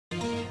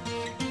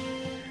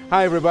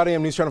Hi, everybody.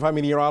 I'm News Channel 5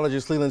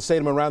 meteorologist Lelan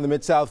Statom around the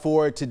Mid-South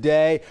for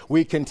today.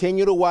 We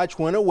continue to watch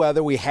winter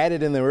weather. We had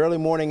it in the early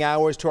morning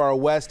hours to our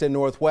west and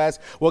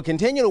northwest. We'll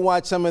continue to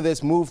watch some of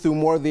this move through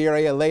more of the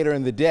area later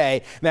in the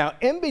day. Now,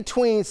 in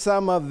between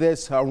some of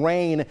this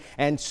rain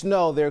and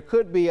snow, there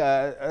could be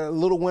a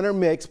little winter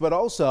mix, but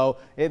also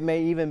it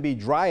may even be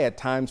dry at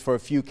times for a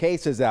few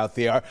cases out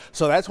there.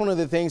 So that's one of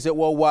the things that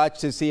we'll watch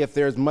to see if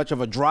there's much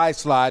of a dry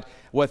slot.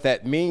 What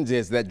that means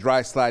is that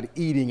dry slot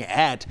eating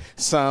at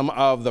some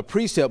of the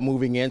precip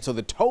moving in, so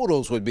the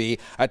totals would be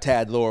a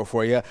tad lower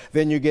for you.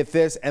 Then you get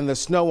this and the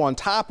snow on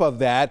top of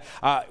that.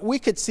 We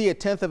could see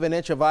 1/10 of an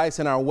inch of ice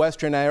in our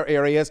western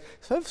areas.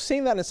 So I've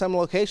seen that in some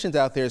locations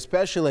out there,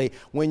 especially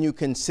when you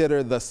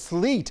consider the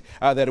sleet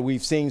that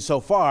we've seen so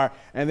far.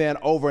 And then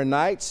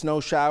overnight, snow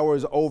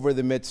showers over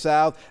the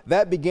Mid-South.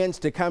 That begins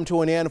to come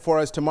to an end for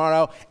us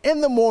tomorrow.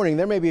 In the morning,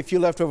 there may be a few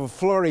leftover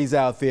flurries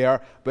out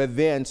there, but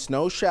then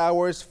snow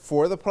showers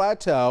for the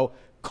plateau.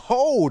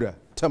 Cold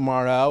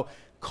tomorrow.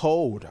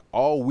 Cold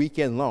all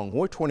weekend long.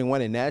 We're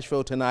 21 in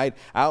Nashville tonight.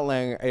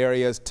 Outlying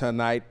areas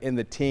tonight in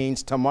the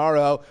teens.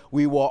 Tomorrow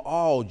we will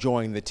all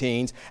join the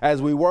teens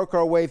as we work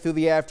our way through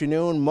the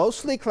afternoon.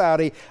 Mostly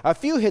cloudy. A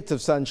few hits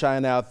of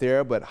sunshine out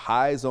there, but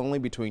highs only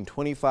between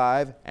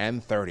 25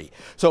 and 30.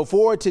 So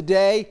for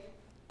today,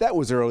 that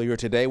was earlier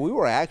today. We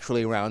were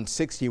actually around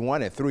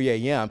 61 at 3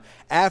 a.m.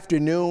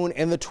 Afternoon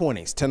in the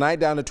 20s. Tonight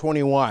down to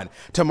 21.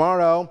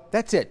 Tomorrow,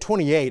 that's it,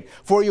 28.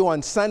 For you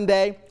on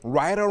Sunday,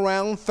 right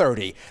around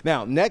 30.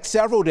 Now, next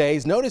several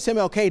days, notice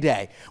MLK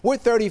Day. We're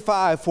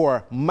 35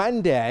 for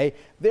Monday.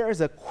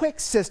 There's a quick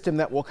system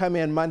that will come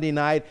in Monday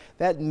night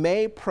that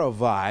may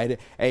provide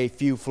a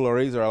few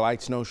flurries or a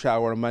light snow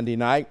shower on Monday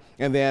night.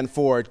 And then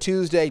for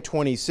Tuesday,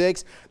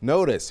 26,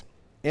 notice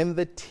in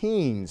the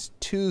teens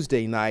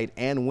Tuesday night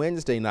and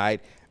Wednesday night,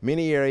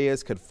 many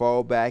areas could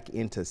fall back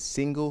into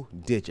single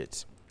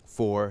digits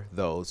for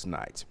those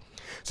nights.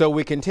 So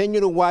we continue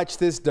to watch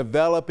this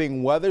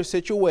developing weather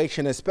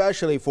situation,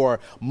 especially for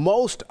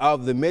most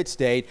of the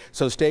mid-state.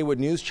 So stay with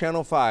News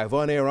Channel 5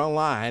 on air,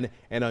 online,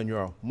 and on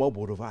your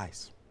mobile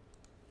device.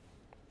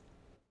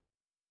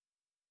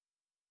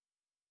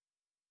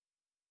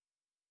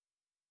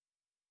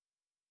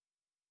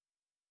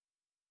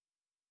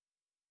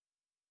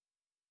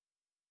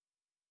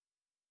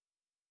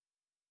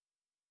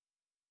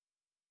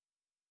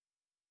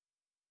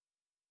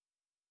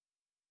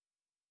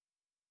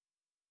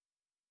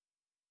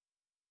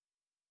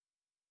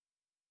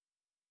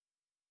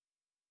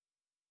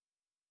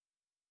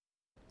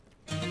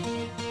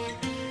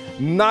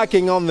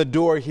 Knocking on the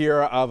door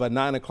here of a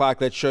 9 o'clock.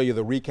 Let's show you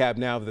the recap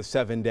now of the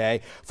 7-day.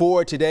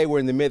 For today, we're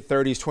in the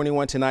mid-30s,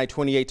 21 tonight,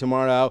 28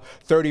 tomorrow,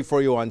 30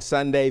 for you on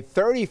Sunday,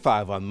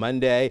 35 on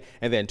Monday,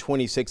 and then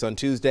 26 on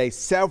Tuesday.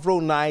 Several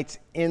nights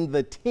in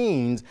the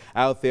teens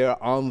out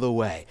there on the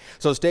way.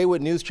 So stay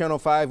with News Channel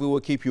 5. We will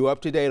keep you up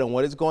to date on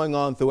what is going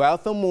on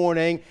throughout the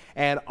morning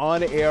and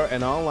on air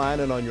and online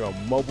and on your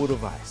mobile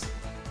device.